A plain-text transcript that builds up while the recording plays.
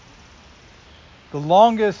The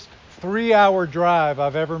longest 3-hour drive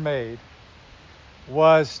I've ever made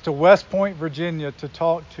was to West Point, Virginia to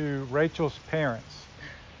talk to Rachel's parents,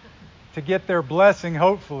 to get their blessing,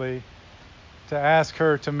 hopefully, to ask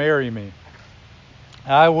her to marry me.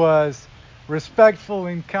 I was respectful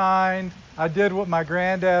and kind. I did what my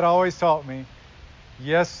granddad always taught me.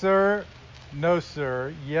 Yes, sir. No,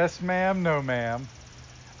 sir. Yes, ma'am. No, ma'am.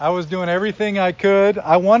 I was doing everything I could.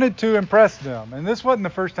 I wanted to impress them. And this wasn't the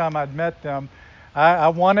first time I'd met them. I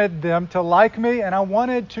wanted them to like me, and I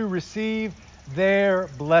wanted to receive their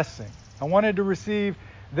blessing. I wanted to receive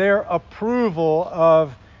their approval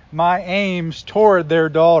of my aims toward their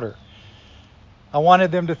daughter. I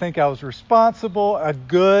wanted them to think I was responsible, a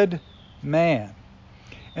good man.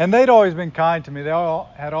 And they'd always been kind to me. They all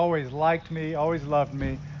had always liked me, always loved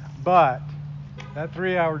me. But that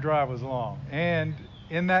 3-hour drive was long. And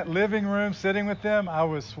in that living room, sitting with them, I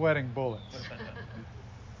was sweating bullets.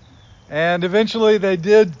 And eventually they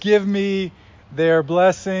did give me their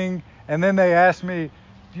blessing. And then they asked me,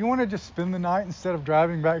 do you want to just spend the night instead of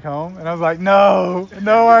driving back home? And I was like, no,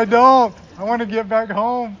 I don't. I want to get back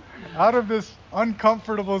home out of this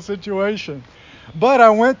uncomfortable situation. But I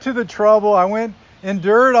went to the trouble.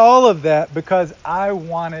 Endured all of that because I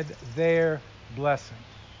wanted their blessing.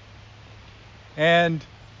 And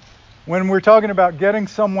when we're talking about getting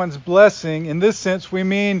someone's blessing, in this sense, we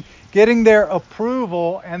mean getting their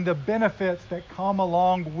approval and the benefits that come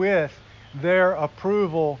along with their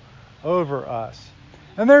approval over us.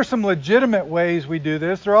 And there are some legitimate ways we do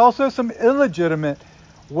this. There are also some illegitimate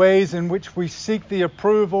ways in which we seek the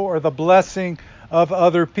approval or the blessing of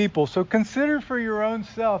other people. So consider for your own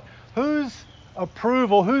self, whose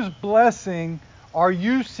approval, whose blessing are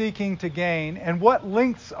you seeking to gain, and what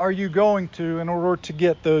lengths are you going to in order to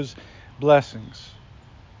get those blessings?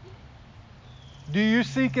 Do you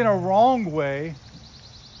seek in a wrong way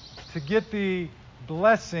to get the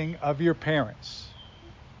blessing of your parents?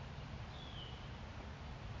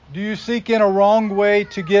 Do you seek in a wrong way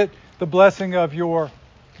to get the blessing of your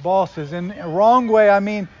bosses? In a wrong way, I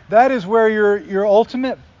mean that is where your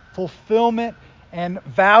ultimate fulfillment and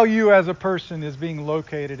value as a person is being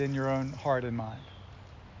located in your own heart and mind.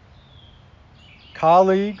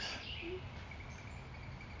 Colleagues,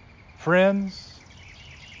 friends,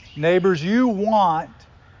 neighbors, you want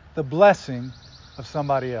the blessing of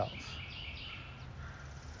somebody else.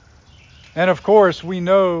 And of course, we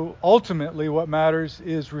know ultimately what matters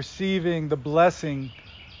is receiving the blessing,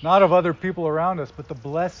 not of other people around us, but the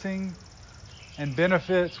blessing and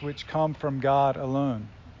benefits which come from God alone.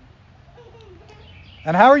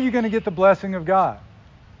 And how are you going to get the blessing of God?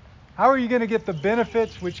 How are you going to get the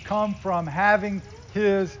benefits which come from having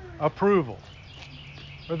His approval?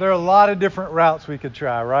 Well, there are a lot of different routes we could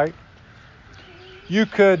try, right? You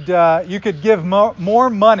could give more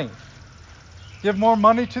money. Give more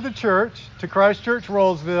money to the church, to Christ Church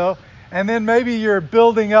Rollsville, and then maybe you're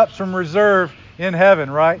building up some reserve in heaven,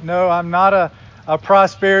 right? No, I'm not a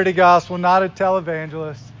prosperity gospel, not a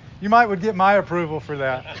televangelist. You would get my approval for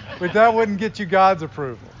that, but that wouldn't get you God's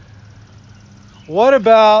approval. What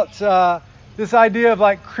about this idea of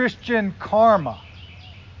like Christian karma?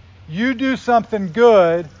 You do something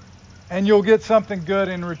good, and you'll get something good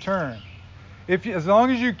in return. As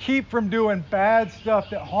long as you keep from doing bad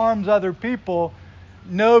stuff that harms other people,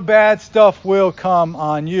 no bad stuff will come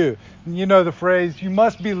on you. You know the phrase, you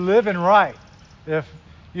must be living right. If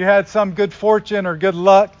you had some good fortune or good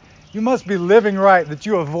luck, you must be living right, that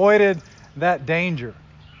you avoided that danger.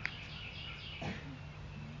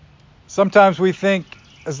 Sometimes we think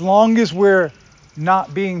as long as we're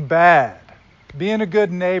not being bad, being a good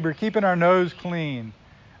neighbor, keeping our nose clean,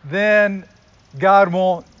 then God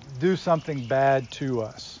won't do something bad to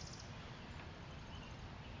us.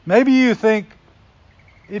 Maybe you think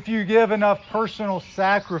if you give enough personal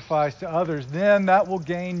sacrifice to others, then that will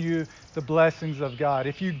gain you the blessings of God.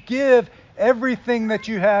 If you give everything that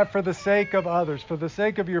you have for the sake of others, for the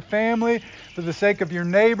sake of your family, for the sake of your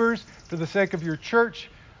neighbors, for the sake of your church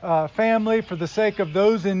family, for the sake of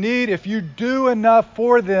those in need, if you do enough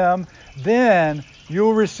for them, then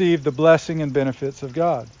you'll receive the blessing and benefits of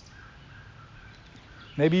God.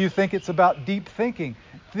 Maybe you think it's about deep thinking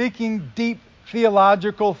deep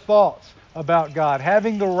theological thoughts about God,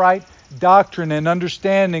 having the right doctrine and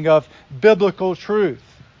understanding of biblical truth.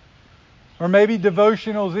 Or maybe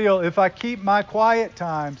devotional zeal. If I keep my quiet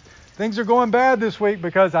times, things are going bad this week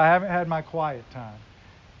because I haven't had my quiet time.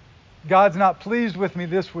 God's not pleased with me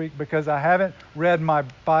this week because I haven't read my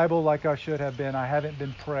Bible like I should have been. I haven't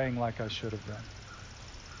been praying like I should have been.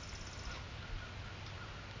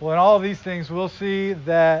 Well, in all of these things, we'll see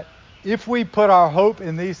that if we put our hope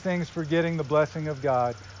in these things for getting the blessing of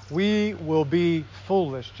God, we will be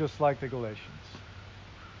foolish just like the Galatians.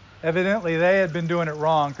 Evidently, they had been doing it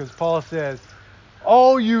wrong because Paul says,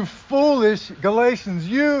 "Oh, you foolish Galatians,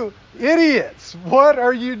 you idiots, what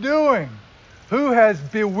are you doing? Who has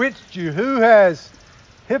bewitched you? Who has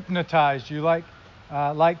hypnotized you?" Like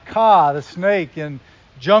Kaa, the snake in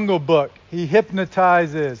Jungle Book, he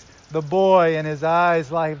hypnotizes the boy, and his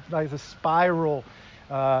eyes like a spiral,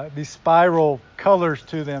 these spiral colors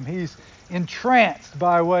to them. He's entranced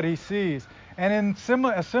by what he sees. And in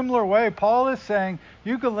a similar way, Paul is saying,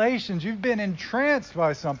 you Galatians, you've been entranced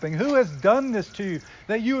by something. Who has done this to you?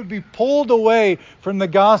 That you would be pulled away from the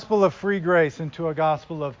gospel of free grace into a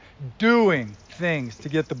gospel of doing things to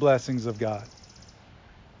get the blessings of God.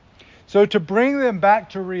 So to bring them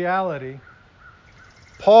back to reality,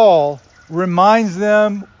 Paul reminds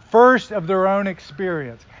them first of their own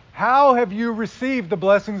experience. How have you received the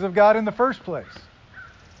blessings of God in the first place?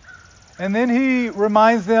 And then he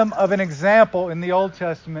reminds them of an example in the Old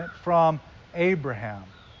Testament from Abraham,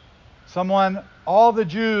 someone all the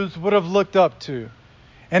Jews would have looked up to.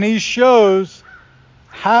 And he shows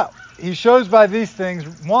by these things,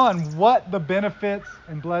 one, what the benefits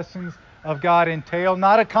and blessings of God entail,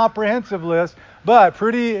 not a comprehensive list, but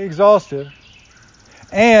pretty exhaustive,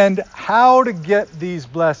 and how to get these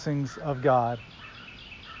blessings of God.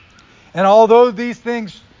 And although these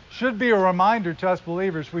things should be a reminder to us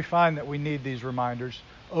believers, we find that we need these reminders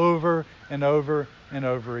over and over and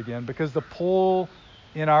over again, because the pull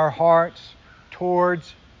in our hearts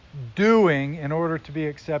towards doing in order to be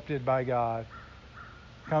accepted by God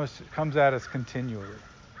comes at us continually.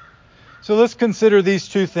 So let's consider these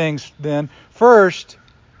two things then. First,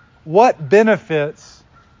 what benefits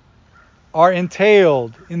are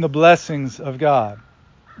entailed in the blessings of God?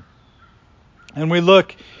 And we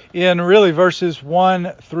look in really verses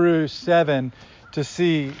 1 through 7 to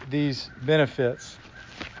see these benefits.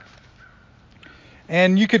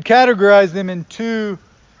 And you could categorize them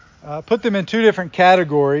put them in two different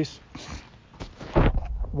categories.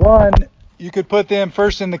 One, you could put them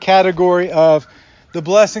first in the category of the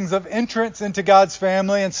blessings of entrance into God's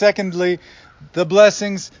family, and secondly, the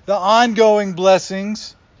ongoing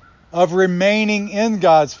blessings of remaining in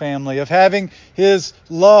God's family, of having His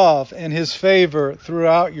love and His favor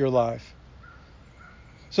throughout your life.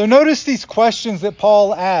 So notice these questions that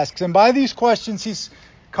Paul asks, and by these questions he's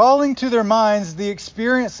calling to their minds the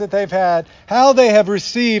experience that they've had, how they have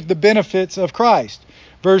received the benefits of Christ.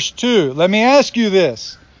 Verse 2, let me ask you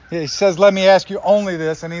this. He says, let me ask you only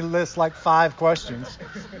this, and he lists like 5 questions.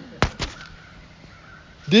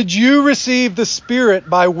 Did you receive the Spirit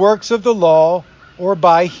by works of the law or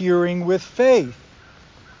by hearing with faith?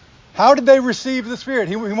 How did they receive the Spirit?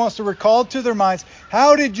 He wants to recall to their minds,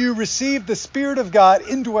 how did you receive the Spirit of God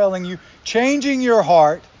indwelling you, changing your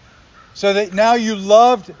heart, so that now you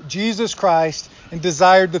loved Jesus Christ and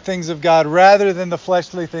desired the things of God rather than the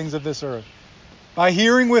fleshly things of this earth? By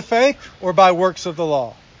hearing with faith or by works of the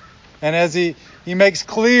law? And as he makes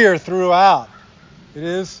clear throughout, it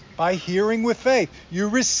is by hearing with faith. You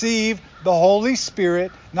receive the Holy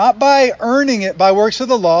Spirit not by earning it by works of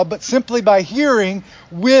the law, but simply by hearing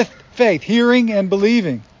with faith, hearing and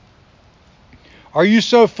believing. Are you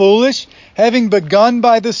so foolish? Having begun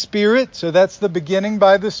by the Spirit, so that's the beginning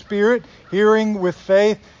by the Spirit, hearing with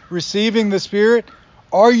faith, receiving the Spirit,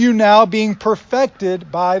 are you now being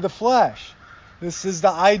perfected by the flesh? This is the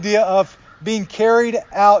idea of being carried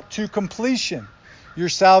out to completion. Your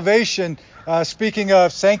salvation, speaking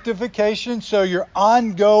of sanctification, so your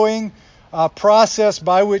ongoing process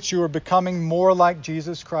by which you are becoming more like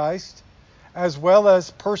Jesus Christ, as well as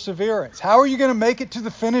perseverance. How are you going to make it to the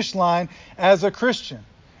finish line as a Christian?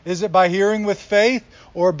 Is it by hearing with faith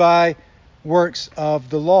or by works of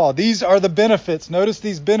the law? These are the benefits. Notice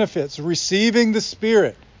these benefits. Receiving the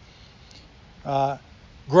Spirit.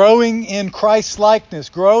 Growing in Christ's likeness.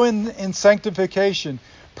 Growing in sanctification.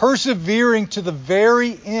 Persevering to the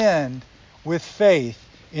very end with faith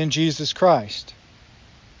in Jesus Christ.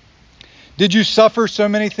 Did you suffer so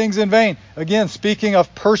many things in vain? Again, speaking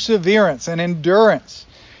of perseverance and endurance.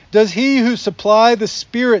 Does he who supply the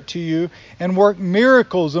Spirit to you and work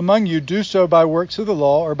miracles among you do so by works of the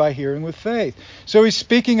law or by hearing with faith? So he's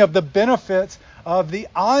speaking of the benefits of the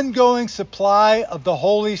ongoing supply of the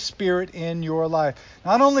Holy Spirit in your life.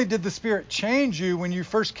 Not only did the Spirit change you when you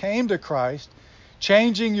first came to Christ,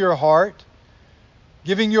 changing your heart,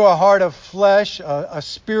 giving you a heart of flesh, a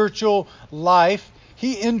spiritual life,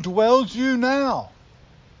 He indwells you now.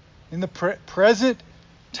 In the present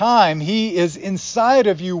time, He is inside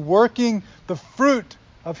of you, working the fruit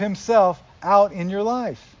of Himself out in your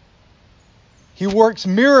life. He works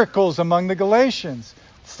miracles among the Galatians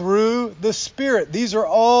through the Spirit. These are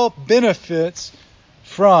all benefits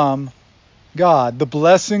from God, the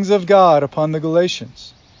blessings of God upon the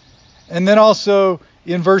Galatians. And then also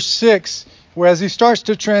in verse 6, where as he starts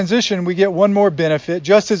to transition, we get one more benefit.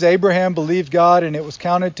 Just as Abraham believed God and it was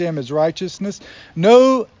counted to him as righteousness,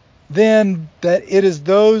 know then that it is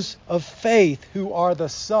those of faith who are the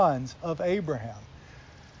sons of Abraham.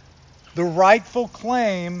 The rightful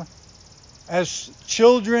claim as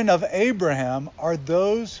children of Abraham are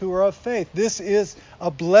those who are of faith. This is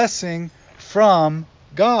a blessing from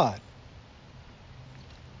God.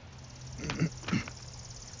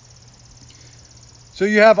 So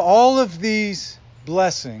you have all of these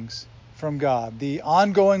blessings from God. The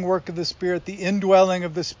ongoing work of the Spirit, the indwelling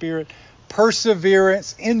of the Spirit,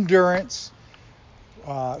 perseverance, endurance,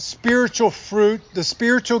 spiritual fruit, the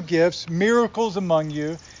spiritual gifts, miracles among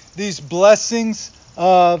you, these blessings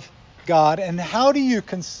of God. And how do you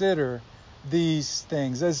consider these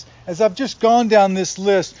things? As I've just gone down this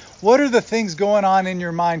list, what are the things going on in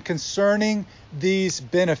your mind concerning these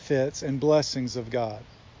benefits and blessings of God?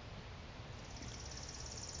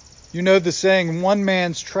 You know the saying, one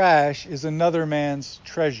man's trash is another man's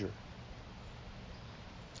treasure.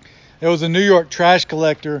 There was a New York trash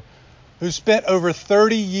collector who spent over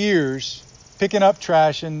 30 years picking up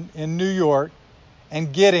trash in New York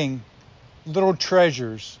and getting little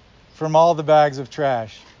treasures from all the bags of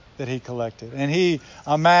trash that he collected. And he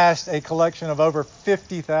amassed a collection of over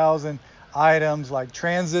 50,000 items like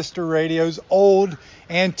transistor radios, old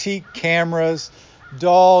antique cameras,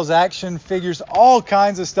 dolls, action figures, all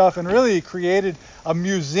kinds of stuff, and really created a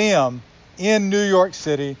museum in New York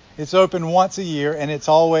City. It's open once a year and it's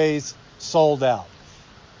always sold out.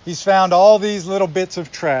 He's found all these little bits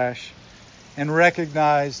of trash and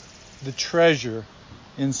recognized the treasure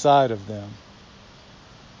inside of them.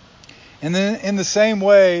 And then in the same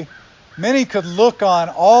way, many could look on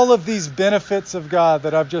all of these benefits of God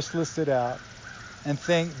that I've just listed out and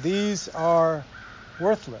think these are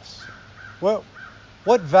worthless.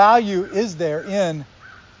 What value is there in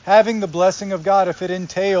having the blessing of God if it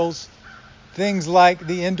entails things like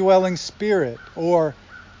the indwelling Spirit or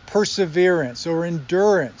perseverance or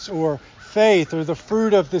endurance or faith or the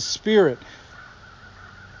fruit of the Spirit,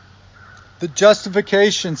 the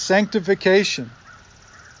justification, sanctification?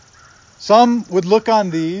 Some would look on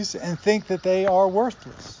these and think that they are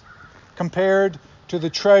worthless compared to the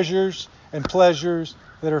treasures and pleasures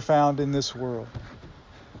that are found in this world.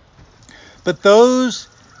 But those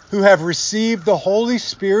who have received the Holy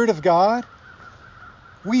Spirit of God,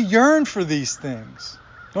 we yearn for these things.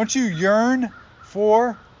 Don't you yearn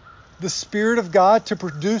for the Spirit of God to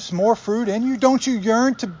produce more fruit in you? Don't you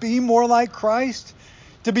yearn to be more like Christ?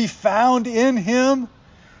 To be found in Him?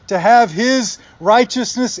 To have His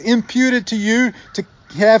righteousness imputed to you? To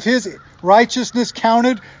have His righteousness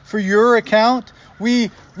counted for your account?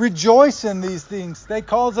 We rejoice in these things. They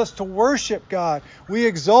cause us to worship God. We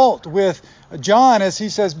exult with John as he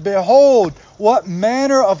says, "Behold, what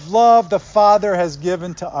manner of love the Father has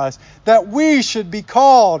given to us, that we should be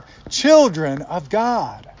called children of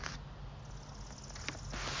God."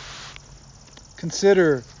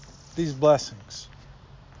 Consider these blessings.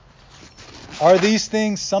 Are these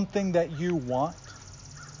things something that you want?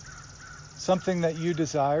 Something that you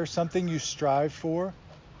desire? Something you strive for?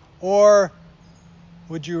 Or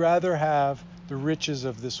would you rather have the riches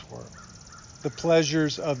of this world, the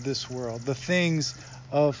pleasures of this world, the things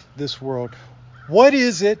of this world? What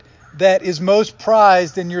is it that is most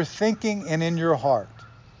prized in your thinking and in your heart?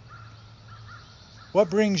 What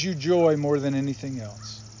brings you joy more than anything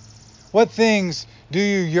else? What things do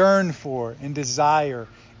you yearn for and desire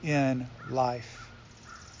in life?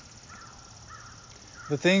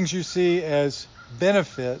 The things you see as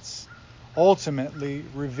benefits ultimately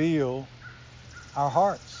reveal our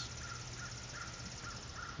hearts.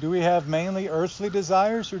 Do we have mainly earthly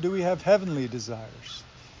desires or do we have heavenly desires?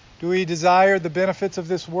 Do we desire the benefits of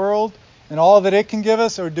this world and all that it can give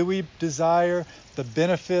us, or do we desire the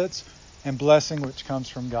benefits and blessing which comes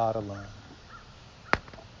from God alone?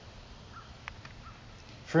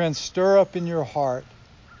 Friends, stir up in your heart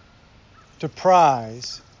to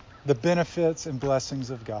prize the benefits and blessings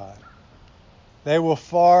of God. They will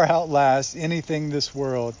far outlast anything this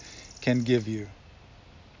world can give you.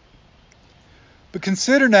 But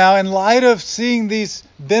consider now, in light of seeing these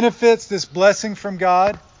benefits, this blessing from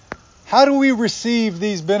God, how do we receive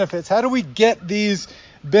these benefits? How do we get these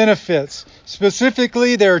benefits?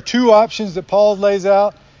 Specifically, there are two options that Paul lays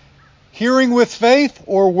out: hearing with faith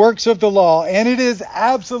or works of the law. And it is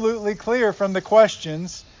absolutely clear from the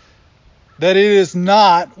questions that it is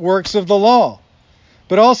not works of the law.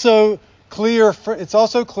 But also, clear. It's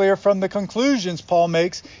also clear from the conclusions Paul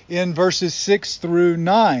makes in verses 6 through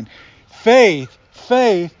 9. Faith,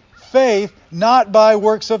 faith, faith, not by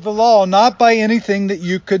works of the law, not by anything that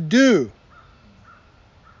you could do.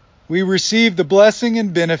 We receive the blessing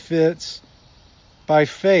and benefits by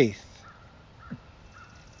faith.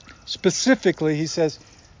 Specifically, he says,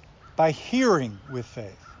 by hearing with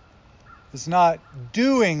faith. It's not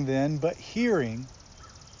doing then, but hearing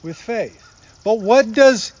with faith. But what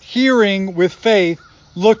does hearing with faith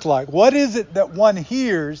look like? What is it that one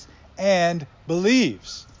hears and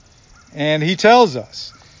believes? And he tells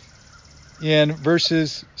us in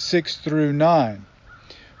verses 6 through 9.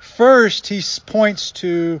 First, he points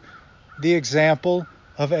to the example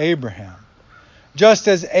of Abraham. Just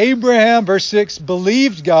as Abraham, verse 6,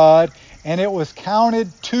 believed God, and it was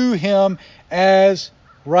counted to him as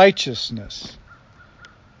righteousness.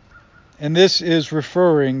 And this is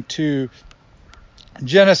referring to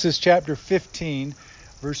Genesis chapter 15,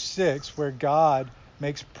 verse 6, where God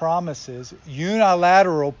makes promises,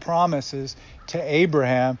 unilateral promises to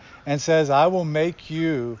Abraham, and says, I will make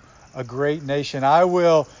you a great nation. I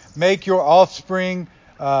will make your offspring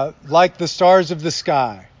like the stars of the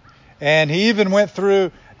sky. And he even went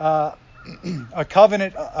through a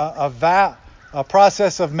covenant, a vow, a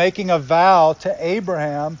process of making a vow to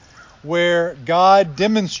Abraham, where God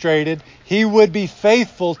demonstrated he would be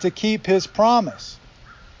faithful to keep his promise.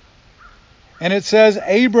 And it says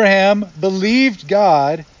Abraham believed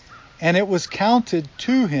God, and it was counted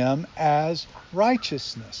to him as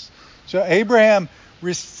righteousness. So Abraham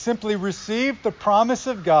simply received the promise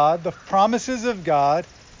of God, the promises of God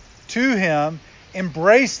to him,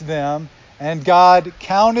 embraced them, and God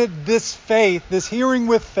counted this faith, this hearing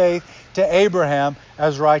with faith, to Abraham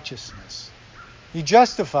as righteousness. He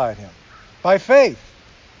justified him by faith.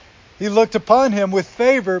 He looked upon him with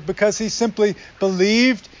favor because he simply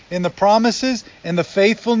believed in the promises and the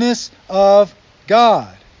faithfulness of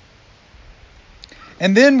God.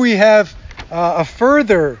 And then we have a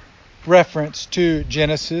further reference to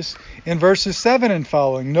Genesis in verses 7 and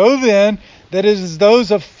following. Know then that it is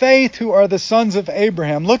those of faith who are the sons of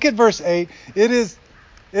Abraham. Look at verse 8.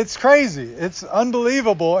 It's crazy. It's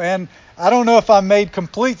unbelievable. And I don't know if I made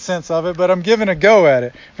complete sense of it, but I'm giving a go at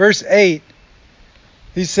it. Verse 8,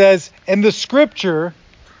 he says, and the scripture,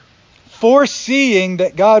 foreseeing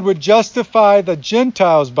that God would justify the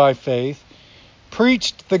Gentiles by faith,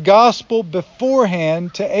 preached the gospel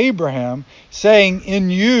beforehand to Abraham, saying, in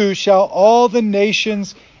you shall all the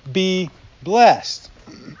nations be blessed.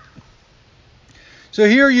 So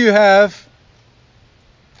here you have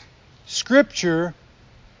Scripture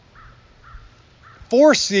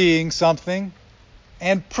foreseeing something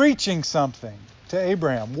and preaching something to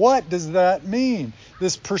Abraham. What does that mean?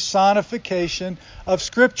 This personification of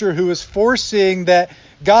Scripture, who is foreseeing that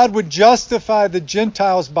God would justify the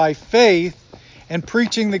Gentiles by faith and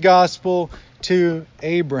preaching the gospel to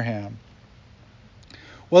Abraham.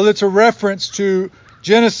 Well, it's a reference to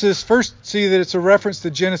Genesis. First, see that it's a reference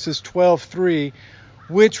to Genesis 12:3,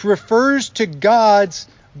 which refers to God's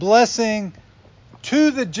blessing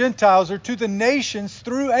to the Gentiles or to the nations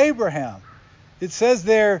through Abraham. It says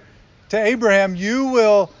there to Abraham, you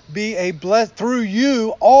will be a blessed, through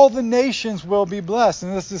you all the nations will be blessed.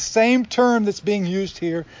 And it's the same term that's being used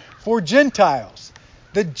here for Gentiles.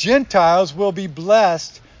 The Gentiles will be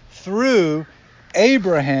blessed through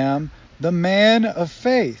Abraham, the man of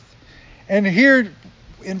faith. And here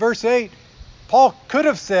in verse 8, Paul could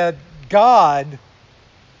have said God,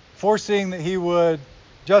 foreseeing that he would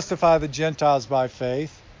justify the Gentiles by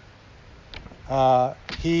faith.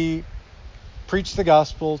 He preached the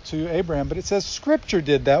gospel to Abraham, but it says Scripture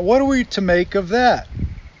did that. What are we to make of that?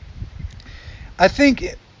 I think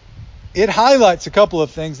it highlights a couple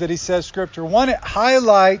of things that he says Scripture. One, it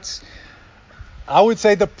highlights, I would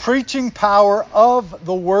say, the preaching power of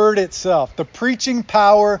the Word itself, the preaching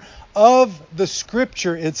power of the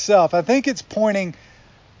Scripture itself. I think it's pointing,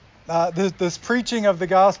 this preaching of the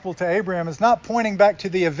gospel to Abraham is not pointing back to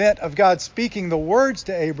the event of God speaking the words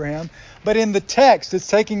to Abraham, but in the text, it's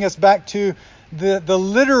taking us back to the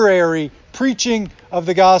literary preaching of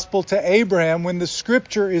the gospel to Abraham when the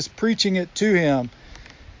Scripture is preaching it to him.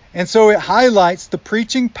 And so it highlights the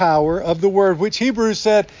preaching power of the Word, which Hebrews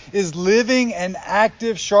said is living and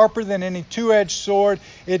active, sharper than any two-edged sword.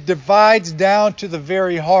 It divides down to the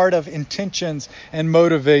very heart of intentions and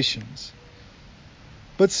motivations.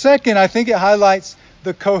 But second, I think it highlights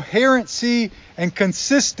the coherency and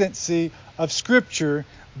consistency of Scripture,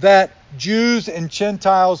 that Jews and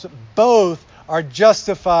Gentiles both are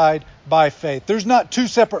justified by faith. There's not two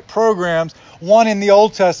separate programs, one in the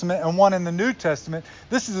Old Testament and one in the New Testament.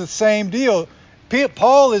 This is the same deal.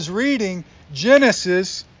 Paul is reading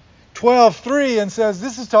Genesis 12:3 and says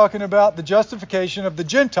this is talking about the justification of the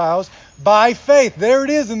Gentiles by faith. There it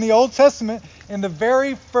is in the Old Testament, in the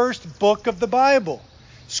very first book of the Bible.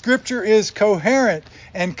 Scripture is coherent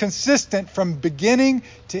and consistent from beginning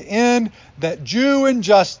to end, that Jew and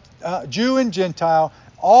Gentile,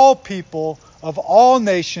 all people of all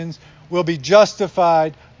nations, will be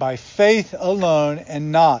justified by faith alone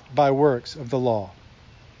and not by works of the law.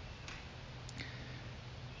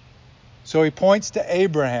 So he points to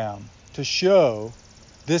Abraham to show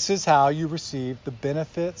this is how you receive the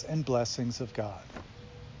benefits and blessings of God.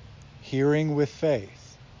 Hearing with faith.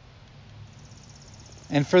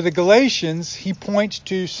 And for the Galatians, he points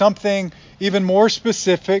to something even more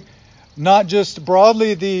specific, not just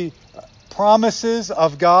broadly the promises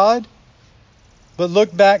of God, but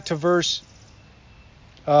look back to verse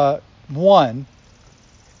 1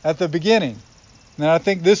 at the beginning. And I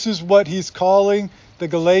think this is what he's calling the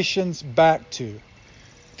Galatians back to.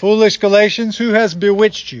 Foolish Galatians, who has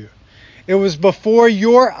bewitched you? It was before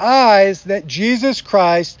your eyes that Jesus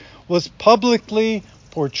Christ was publicly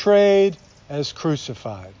portrayed as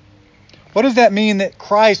crucified. What does that mean, that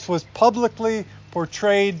Christ was publicly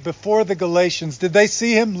portrayed before the Galatians? Did they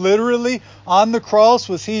see him literally on the cross?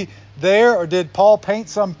 Was he there, or did Paul paint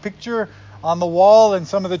some picture on the wall in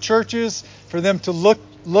some of the churches for them to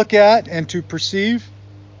look at and to perceive?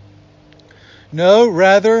 No,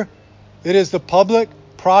 rather, it is the public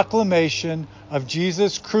proclamation of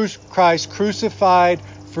Jesus Christ crucified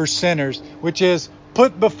for sinners, which is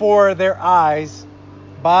put before their eyes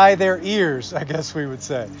by their ears, I guess we would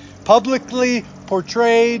say. Publicly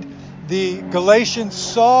portrayed, the Galatians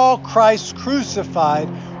saw Christ crucified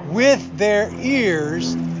with their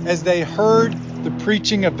ears as they heard the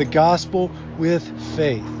preaching of the gospel with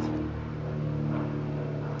faith.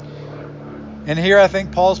 And here I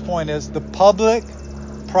think Paul's point is the public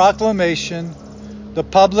proclamation, the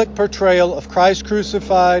public portrayal of Christ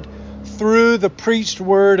crucified through the preached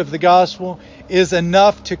word of the gospel is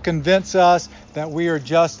enough to convince us that we are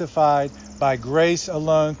justified by grace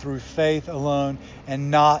alone, through faith alone,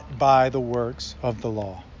 and not by the works of the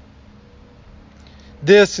law.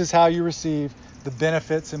 This is how you receive the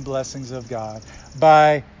benefits and blessings of God,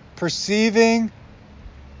 by perceiving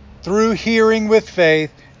through hearing with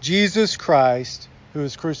faith Jesus Christ, who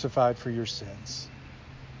is crucified for your sins.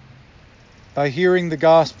 By hearing the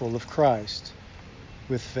gospel of Christ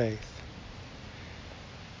with faith.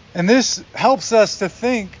 And this helps us to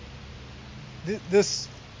think, this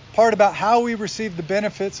part about how we receive the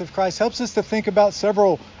benefits of Christ helps us to think about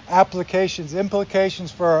several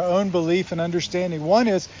implications for our own belief and understanding. One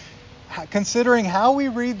is considering how we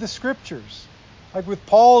read the Scriptures. Like with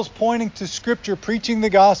Paul's pointing to Scripture, preaching the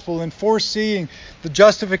gospel, and foreseeing the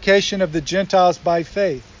justification of the Gentiles by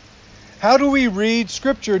faith. How do we read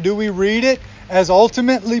Scripture? Do we read it as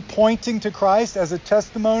ultimately pointing to Christ, as a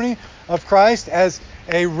testimony of Christ, as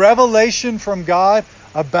a revelation from God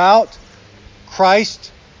about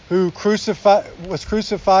Christ who was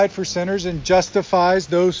crucified for sinners and justifies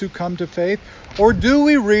those who come to faith? Or do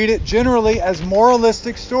we read it generally as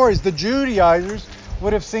moralistic stories? The Judaizers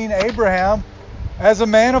would have seen Abraham as a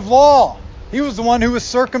man of law. He was the one who was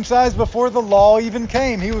circumcised before the law even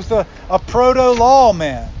came. He was a proto-law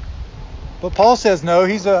man. But Paul says no,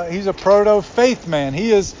 he's a proto-faith man.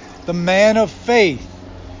 He is the man of faith.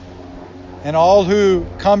 And all who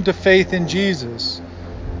come to faith in Jesus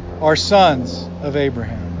are sons of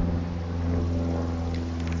Abraham.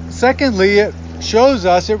 Secondly, it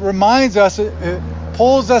reminds us, it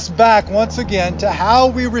pulls us back once again to how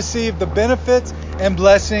we receive the benefits and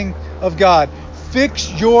blessing of God.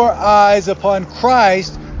 Fix your eyes upon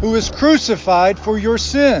Christ, who is crucified for your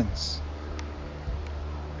sins.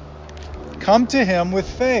 Come to him with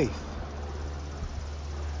faith.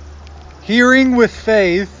 Hearing with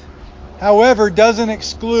faith, however, doesn't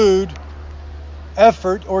exclude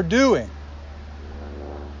effort or doing.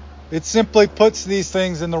 It simply puts these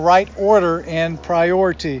things in the right order and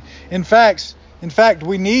priority. In fact,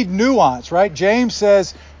 we need nuance, right? James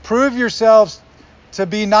says, prove yourselves to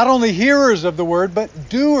be not only hearers of the word, but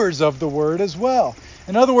doers of the word as well.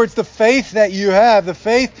 In other words, the faith that you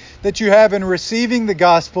have in receiving the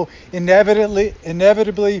gospel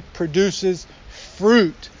inevitably produces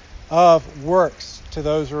fruit of works to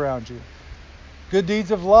those around you. Good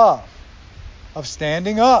deeds of love, of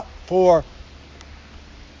standing up for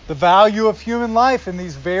the value of human life in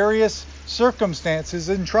these various circumstances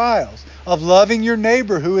and trials, of loving your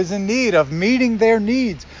neighbor who is in need, of meeting their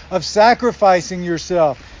needs, of sacrificing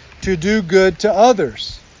yourself to do good to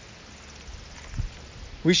others.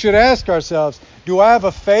 We should ask ourselves, Do I have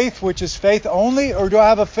a faith which is faith only, or do I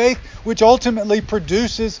have a faith which ultimately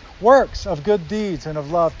produces works of good deeds and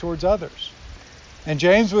of love towards others? And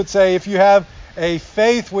James would say, if you have a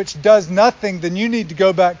faith which does nothing, then you need to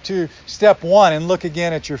go back to step 1 and look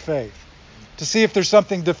again at your faith to see if there's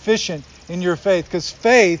something deficient in your faith, because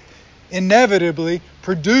faith inevitably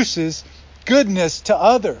produces goodness to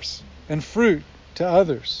others and fruit to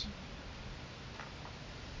others.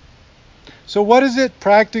 So what does it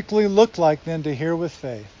practically look like then to hear with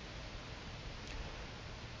faith?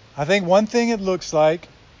 I think one thing it looks like,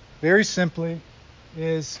 very simply,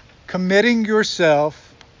 is committing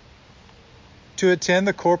yourself to attend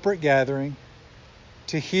the corporate gathering,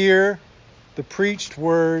 to hear the preached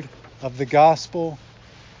word of the gospel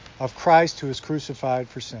of Christ who is crucified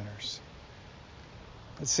for sinners.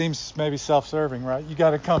 It seems maybe self-serving, right? You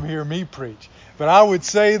got to come hear me preach. But I would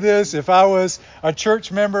say this, if I was a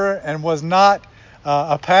church member and was not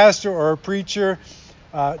a pastor or a preacher,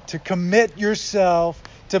 to commit yourself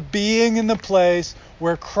to being in the place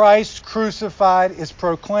where Christ crucified is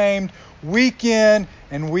proclaimed week in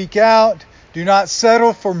and week out. Do not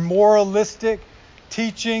settle for moralistic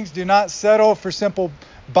teachings. Do not settle for simple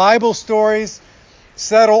Bible stories.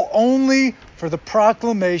 Settle only for the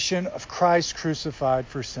proclamation of Christ crucified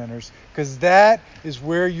for sinners, because that is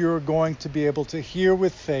where you're going to be able to hear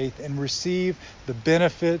with faith and receive the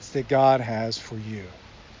benefits that God has for you.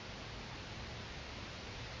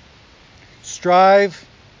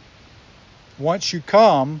 Once you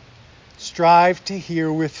come, strive to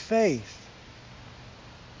hear with faith.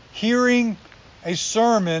 Hearing a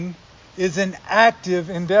sermon is an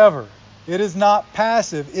active endeavor. It is not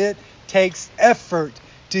passive. It takes effort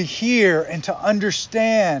to hear and to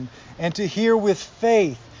understand and to hear with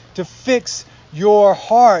faith, to fix your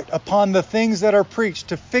heart upon the things that are preached,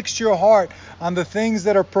 to fix your heart on the things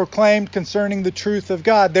that are proclaimed concerning the truth of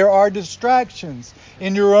God. There are distractions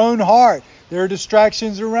in your own heart. There are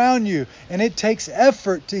distractions around you, and it takes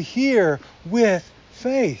effort to hear with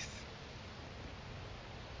faith.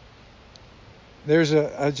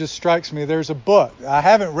 It just strikes me, there's a book. I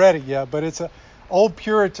haven't read it yet, but it's an old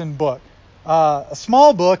Puritan book. A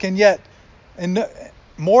small book, and yet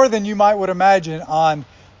more than you might would imagine on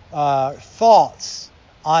thoughts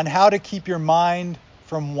on how to keep your mind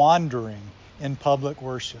from wandering in public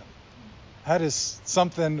worship. That is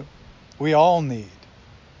something we all need.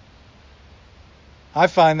 I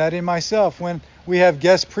find that in myself when we have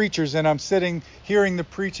guest preachers and I'm sitting hearing the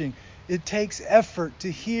preaching. It takes effort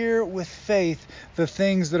to hear with faith the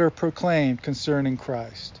things that are proclaimed concerning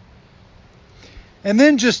Christ. And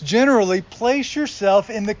then just generally place yourself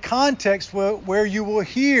in the context where you will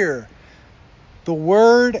hear the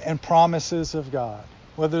word and promises of God.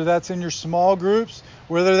 Whether that's in your small groups,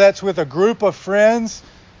 whether that's with a group of friends,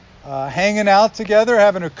 hanging out together,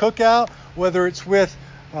 having a cookout, whether it's with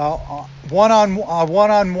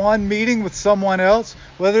one-on-one meeting with someone else,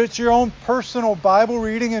 whether it's your own personal Bible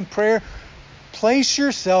reading and prayer, place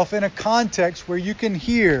yourself in a context where you can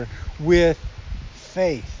hear with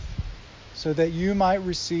faith so that you might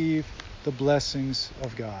receive the blessings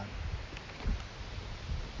of God.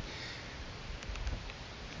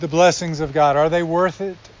 The blessings of God, are they worth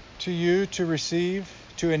it to you to receive,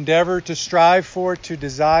 to endeavor, to strive for, to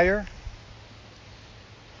desire?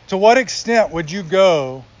 To what extent would you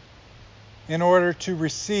go in order to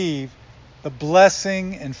receive the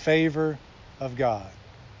blessing and favor of God?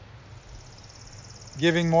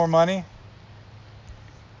 Giving more money?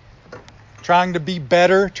 Trying to be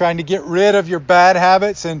better? Trying to get rid of your bad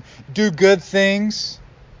habits and do good things?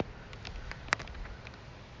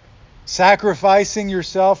 Sacrificing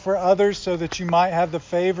yourself for others so that you might have the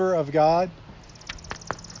favor of God?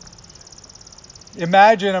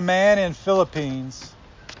 Imagine a man in Philippines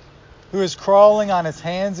who is crawling on his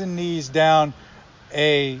hands and knees down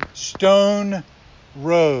a stone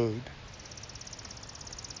road.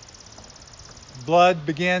 Blood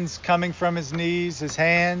begins coming from his knees, his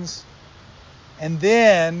hands, and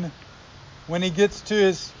then when he gets to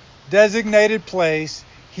his designated place,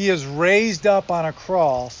 he is raised up on a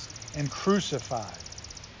cross and crucified.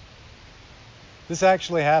 This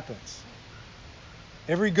actually happens.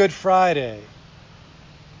 Every Good Friday,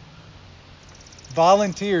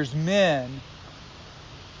 volunteers, men,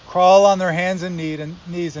 crawl on their hands and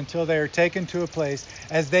knees until they are taken to a place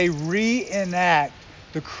as they reenact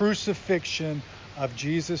the crucifixion of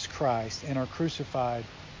Jesus Christ and are crucified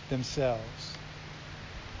themselves.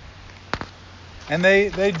 And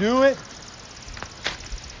they do it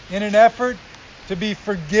in an effort to be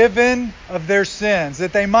forgiven of their sins,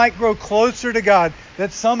 that they might grow closer to God,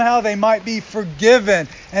 that somehow they might be forgiven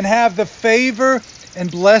and have the favor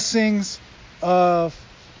and blessings of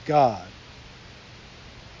God.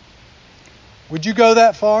 Would you go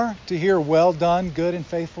that far to hear, "Well done, good and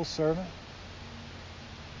faithful servant"?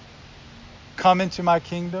 Come into my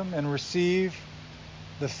kingdom and receive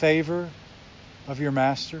the favor of your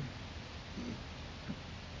master.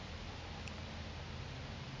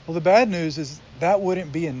 Well, the bad news is that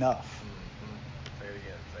wouldn't be enough. Say it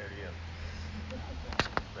again.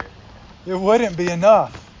 It wouldn't be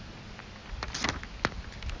enough.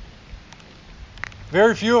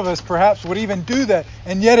 Very few of us perhaps would even do that,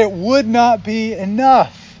 and yet it would not be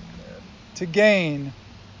enough to gain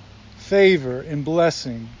favor and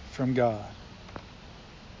blessing from God.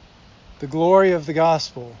 The glory of the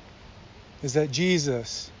gospel is that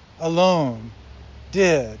Jesus alone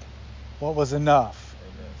did what was enough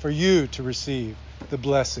for you to receive the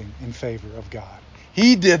blessing and favor of God.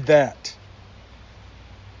 He did that.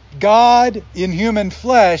 God in human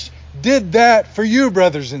flesh did that for you,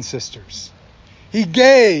 brothers and sisters. He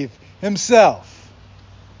gave himself.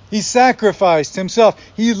 He sacrificed himself.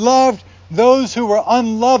 He loved those who were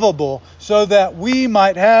unlovable so that we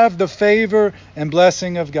might have the favor and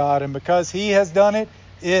blessing of God. And because he has done it,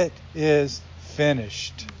 it is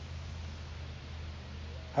finished.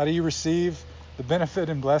 How do you receive the benefit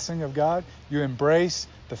and blessing of God? You embrace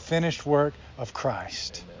the finished work of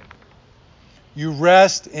Christ. Amen. You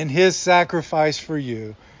rest in his sacrifice for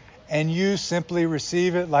you, and you simply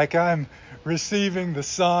receive it like I'm receiving the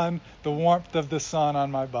sun, the warmth of the sun on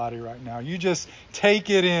my body right now. You just take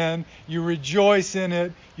it in, you rejoice in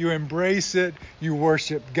it, you embrace it, you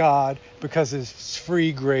worship God because it's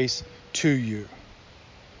free grace to you.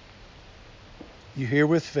 You hear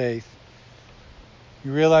with faith.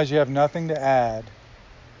 You realize you have nothing to add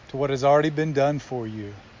to what has already been done for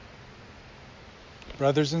you.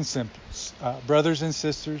 Brothers and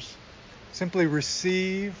sisters, simply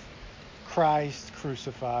receive Christ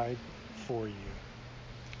crucified for you.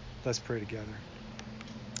 Let's pray together.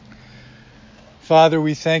 Father,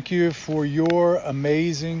 we thank you for your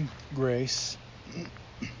amazing grace.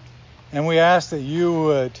 And we ask that you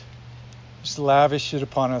would just lavish it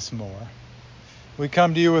upon us more. We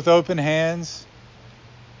come to you with open hands,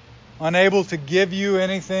 unable to give you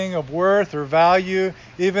anything of worth or value,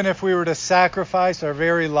 even if we were to sacrifice our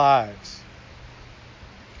very lives.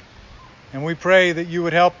 And we pray that you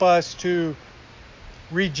would help us to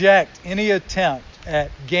reject any attempt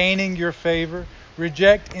at gaining your favor,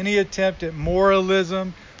 reject any attempt at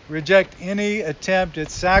moralism, reject any attempt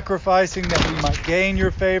at sacrificing that we might gain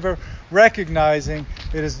your favor, recognizing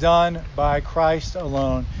it is done by Christ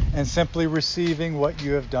alone and simply receiving what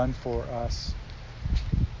you have done for us.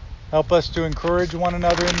 Help us to encourage one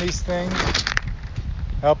another in these things.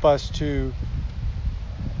 Help us to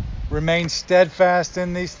remain steadfast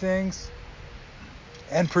in these things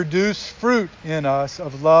and produce fruit in us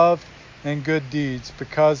of love and good deeds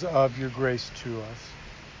because of your grace to us.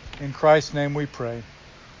 In Christ's name we pray.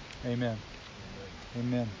 Amen.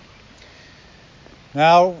 Amen.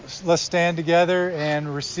 Now let's stand together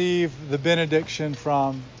and receive the benediction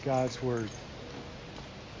from God's Word.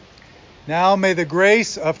 Now may the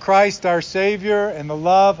grace of Christ our Savior and the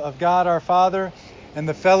love of God our Father and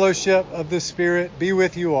the fellowship of the Spirit be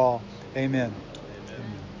with you all. Amen.